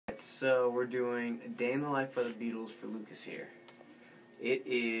so we're doing A Day in the Life by the Beatles for Lucas here. It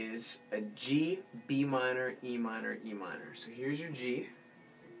is a G, B minor, E minor, E minor. So here's your G.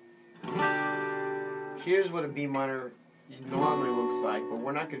 Here's what a B minor normally looks like, but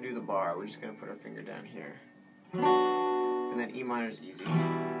we're not going to do the bar. We're just going to put our finger down here. And then E minor is easy.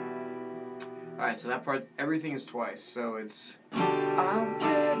 Alright, so that part, everything is twice. So it's I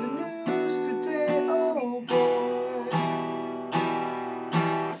read the news today, oh boy.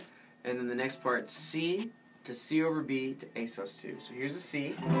 And then the next part, C to C over B to A sus2. So here's a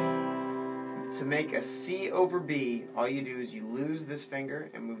C. To make a C over B, all you do is you lose this finger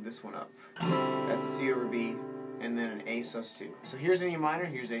and move this one up. That's a C over B, and then an A sus2. So here's an E minor,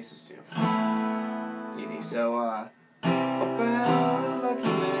 here's A sus2. Easy. So, about a lucky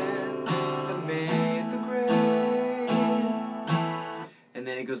man that made the grave. And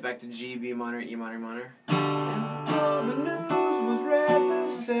then it goes back to G, B minor, E minor, minor. And though the news was rather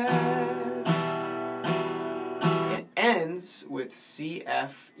sad, it ends with C,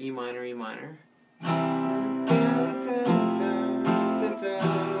 F, E minor, E minor.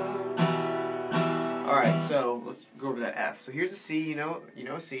 Alright, so let's go over that F. So here's a C, you know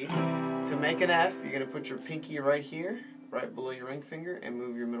a C. To make an F, you're going to put your pinky right here, right below your ring finger, and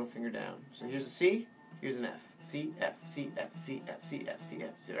move your middle finger down. So here's a C, here's an F. C, F, C, F, C, F, C, F, C,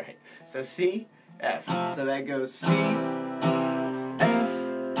 F. Right. So C, F. So that goes C, F,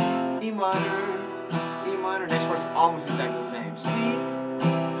 E minor, E minor. Next part's almost exactly the same. C,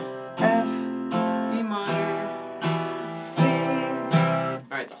 F, E minor, C.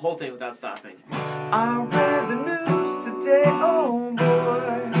 Alright, the whole thing without stopping. I read the news today, oh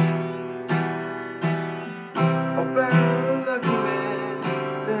boy, about a lucky man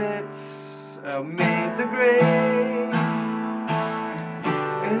that made the grave.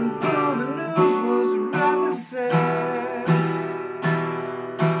 And though the news was rather sad,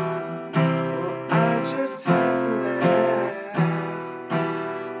 well, I just had to laugh.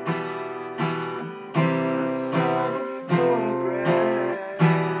 I saw the photograph.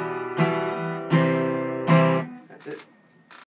 That's it.